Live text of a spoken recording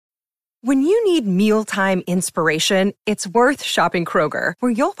When you need mealtime inspiration, it's worth shopping Kroger,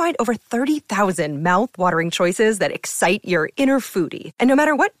 where you'll find over 30,000 mouth-watering choices that excite your inner foodie. And no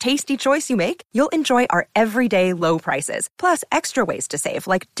matter what tasty choice you make, you'll enjoy our everyday low prices, plus extra ways to save,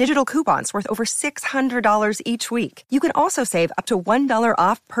 like digital coupons worth over $600 each week. You can also save up to $1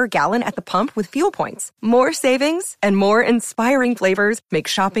 off per gallon at the pump with fuel points. More savings and more inspiring flavors make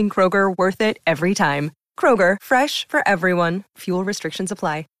shopping Kroger worth it every time. Kroger, fresh for everyone. Fuel restrictions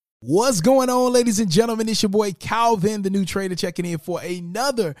apply. What's going on, ladies and gentlemen? It's your boy Calvin, the new trader, checking in for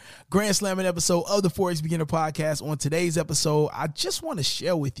another Grand Slamming episode of the Forex Beginner Podcast. On today's episode, I just want to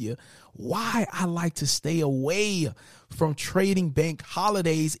share with you why I like to stay away from trading bank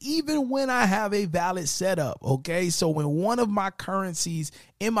holidays, even when I have a valid setup. Okay, so when one of my currencies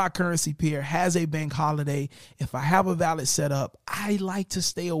in my currency pair has a bank holiday, if I have a valid setup, I like to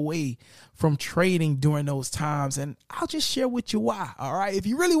stay away from trading during those times. And I'll just share with you why. All right, if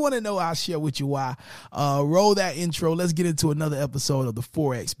you really want to know, I'll share with you why. Roll that intro. Let's get into another episode of the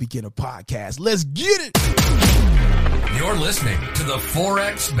Forex Beginner Podcast. Let's get it. You're listening to the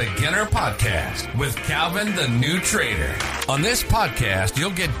Forex Beginner Podcast with Calvin, the new trader. On this podcast, you'll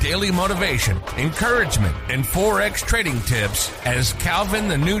get daily motivation, encouragement, and Forex trading tips as Calvin,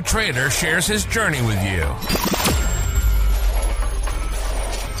 the new trader, shares his journey with you.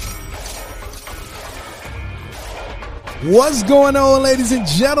 What's going on, ladies and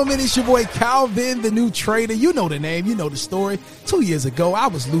gentlemen? It's your boy Calvin, the new trader. You know the name, you know the story. 2 years ago, I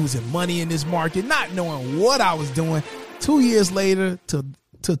was losing money in this market, not knowing what I was doing. 2 years later to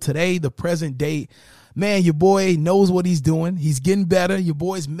today, the present date, man, your boy knows what he's doing. He's getting better. Your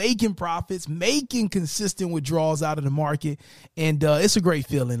boy's making profits, making consistent withdrawals out of the market. And it's a great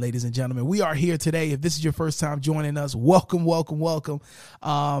feeling, ladies and gentlemen. We are here today. If this is your first time joining us, welcome, welcome, welcome.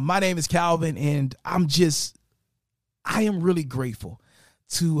 My name is Calvin, and I am really grateful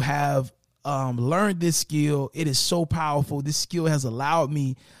to have learned this skill. It is so powerful. This skill has allowed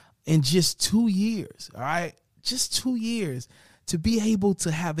me in just 2 years, all right, just 2 years, to be able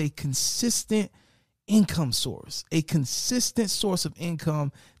to have a consistent income source, a consistent source of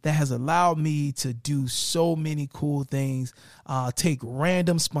income that has allowed me to do so many cool things, take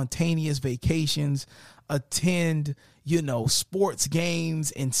random spontaneous vacations, attend, sports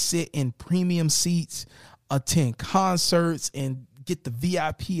games and sit in premium seats, attend concerts and get the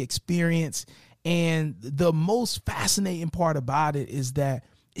VIP experience. And the most fascinating part about it is that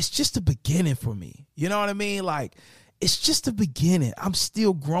it's just the beginning for me. You know what I mean? Like, it's just the beginning. I'm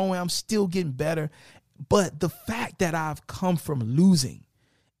still growing. I'm still getting better. But the fact that I've come from losing,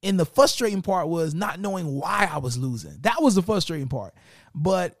 and the frustrating part was not knowing why I was losing. That was the frustrating part.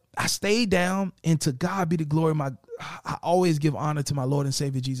 But I stayed down, and to God be the glory. I always give honor to my Lord and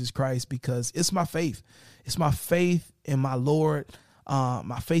Savior Jesus Christ, because it's my faith. It's my faith in my Lord,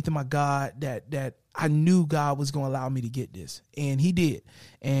 my faith in my God, that I knew God was going to allow me to get this, and he did.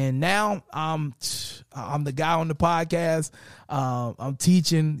 And now I'm the guy on the podcast. I'm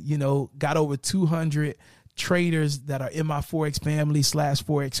teaching, got over 200 traders that are in my Forex family /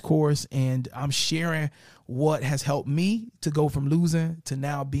 Forex course. And I'm sharing what has helped me to go from losing to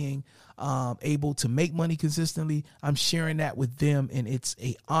now being able to make money consistently. I'm sharing that with them, and it's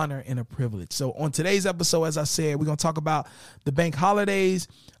an honor and a privilege. So on today's episode, as I said, we're going to talk about the bank holidays.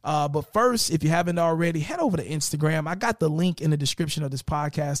 But first, if you haven't already, head over to Instagram. I got the link in the description of this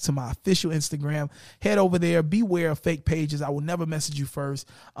podcast to my official Instagram. Head over there. Beware of fake pages. I will never message you first.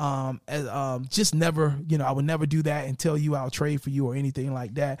 Just never, I would never do that and tell you I'll trade for you or anything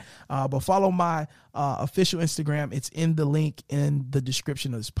like that. But follow my official Instagram. It's in the link in the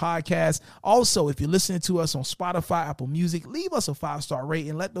description of this podcast. Also, if you're listening to us on Spotify, Apple Music, leave us a 5-star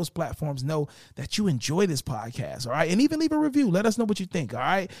rating. Let those platforms know that you enjoy this podcast. All right. And even leave a review. Let us know what you think. All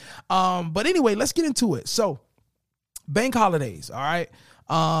right. But anyway, let's get into it. So bank holidays. All right.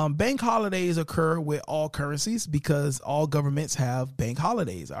 Bank holidays occur with all currencies because all governments have bank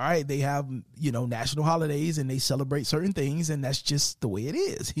holidays. All right. They have, national holidays, and they celebrate certain things, and that's just the way it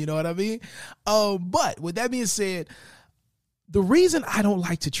is. You know what I mean? But with that being said, the reason I don't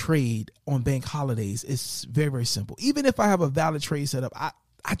like to trade on bank holidays is very, very simple. Even if I have a valid trade setup,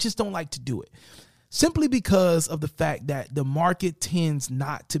 I just don't like to do it. Simply because of the fact that the market tends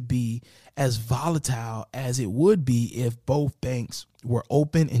not to be as volatile as it would be if both banks were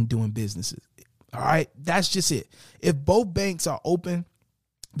open and doing businesses. All right. That's just it. If both banks are open,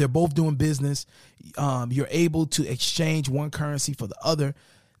 they're both doing business, you're able to exchange one currency for the other,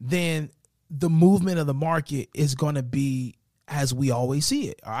 then the movement of the market is going to be as we always see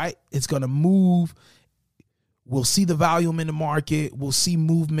it. All right. It's going to move. We'll see the volume in the market. We'll see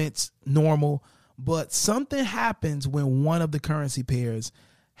movements normal. But something happens when one of the currency pairs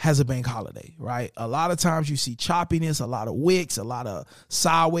has a bank holiday, right? A lot of times you see choppiness, a lot of wicks, a lot of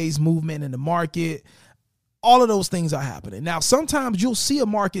sideways movement in the market. All of those things are happening. Now, sometimes you'll see a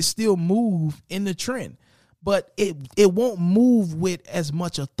market still move in the trend, but it won't move with as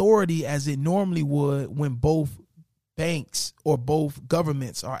much authority as it normally would when both banks or both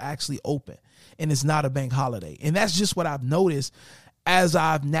governments are actually open and it's not a bank holiday. And that's just what I've noticed as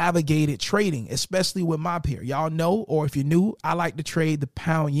I've navigated trading, especially with my pair. Y'all know, or if you're new, I like to trade the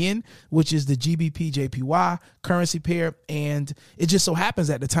pound yen, which is the GBP JPY currency pair. And it just so happens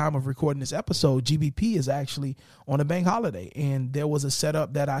at the time of recording this episode, GBP is actually on a bank holiday. And there was a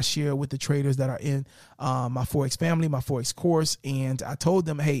setup that I share with the traders that are in my Forex family, my Forex course. And I told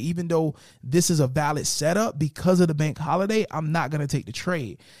them, hey, even though this is a valid setup, because of the bank holiday, I'm not going to take the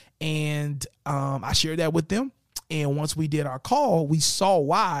trade. And I shared that with them. And once we did our call, we saw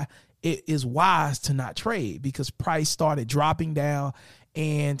why it is wise to not trade, because price started dropping down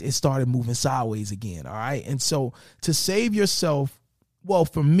and it started moving sideways again. All right. And so to save yourself, well,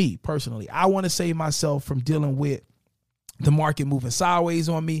 for me personally, I want to save myself from dealing with the market moving sideways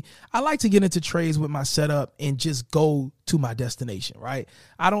on me. I like to get into trades with my setup and just go to my destination, right?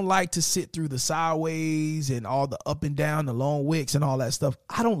 I don't like to sit through the sideways and all the up and down, the long wicks and all that stuff.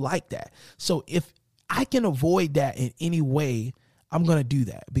 I don't like that. So if I can avoid that in any way, I'm going to do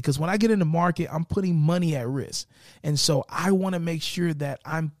that, because when I get in the market, I'm putting money at risk. And so I want to make sure that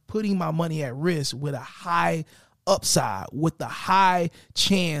I'm putting my money at risk with a high upside, with the high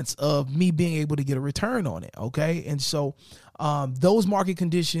chance of me being able to get a return on it. Okay. And so those market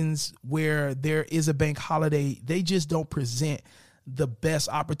conditions where there is a bank holiday, they just don't present the best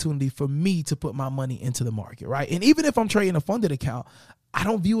opportunity for me to put my money into the market. Right. And even if I'm trading a funded account, I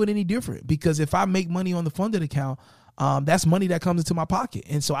don't view it any different, because if I make money on the funded account, that's money that comes into my pocket.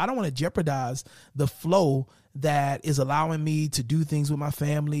 And so I don't want to jeopardize the flow that is allowing me to do things with my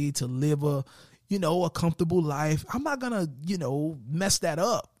family, to live a comfortable life. I'm not going to, mess that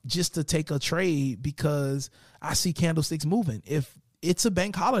up just to take a trade because I see candlesticks moving. If it's a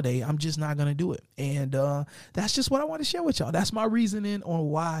bank holiday, I'm just not going to do it. And that's just what I want to share with y'all. That's my reasoning on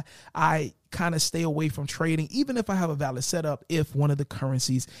why I kind of stay away from trading, even if I have a valid setup, if one of the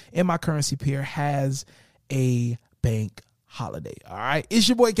currencies in my currency pair has a bank holiday. All right. It's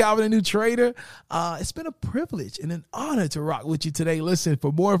your boy Calvin, the New Trader. It's been a privilege and an honor to rock with you today. Listen,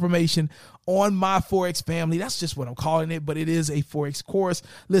 for more information on my Forex family, that's just what I'm calling it, but it is a Forex course.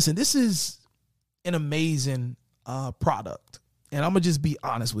 Listen, this is an amazing product. And I'm going to just be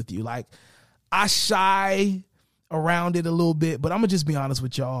honest with you. Like, I shy around it a little bit, but I'm going to just be honest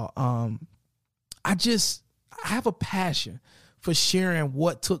with y'all. I have a passion for sharing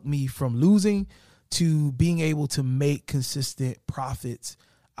what took me from losing to being able to make consistent profits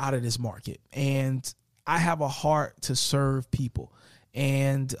out of this market. And I have a heart to serve people.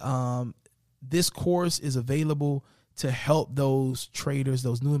 And this course is available to help those traders,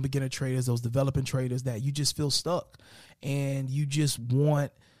 those new and beginner traders, those developing traders that you just feel stuck and you just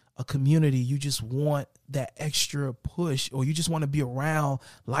want a community. You just want that extra push, or you just want to be around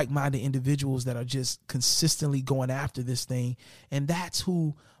like-minded individuals that are just consistently going after this thing. And that's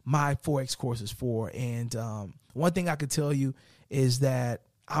who my Forex course is for. And one thing I could tell you is that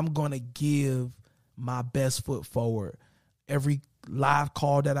I'm going to give my best foot forward. Every live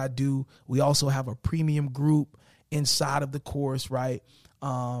call that I do, we also have a premium group inside of the course, right?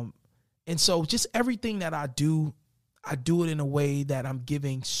 And so just everything that I do it in a way that I'm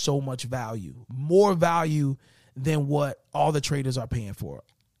giving so much value, more value than what all the traders are paying for.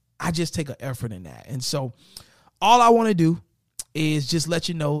 I just take an effort in that. And so all I want to do is just let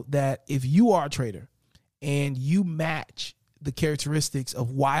you know that if you are a trader and you match the characteristics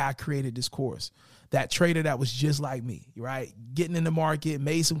of why I created this course, that trader that was just like me, right? Getting in the market,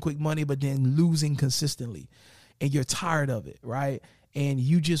 made some quick money, but then losing consistently, and you're tired of it, right? And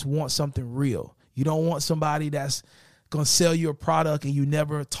you just want something real. You don't want somebody that's going to sell you a product and you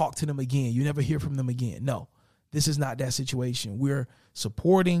never talk to them again. You never hear from them again. No, this is not that situation. We're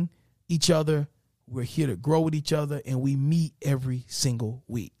supporting each other. We're here to grow with each other, and we meet every single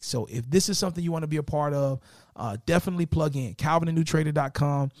week. So if this is something you want to be a part of, definitely plug in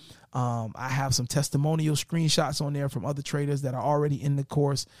calvinthenewtrader.com. I have some testimonial screenshots on there from other traders that are already in the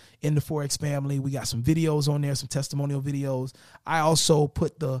course, in the Forex family. We got some videos on there, some testimonial videos. I also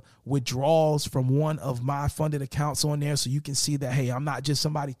put the withdrawals from one of my funded accounts on there, so you can see that, hey, I'm not just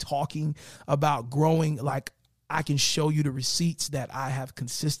somebody talking about growing. Like, I can show you the receipts that I have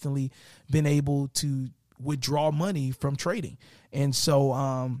consistently been able to withdraw money from trading. And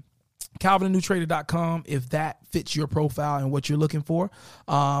so CalvinTheNewTrader.com if that fits your profile and what you're looking for.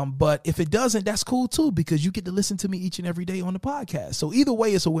 But if it doesn't, that's cool too, because you get to listen to me each and every day on the podcast. So either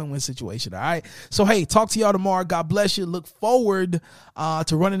way, it's a win-win situation. All right. So, hey, talk to y'all tomorrow. God bless you. Look forward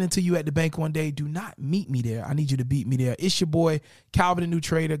to running into you at the bank one day. Do not meet me there. I need you to beat me there. It's your boy, Calvin the New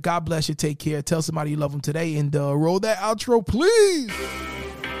Trader. God bless you. Take care. Tell somebody you love them today, and roll that outro, please.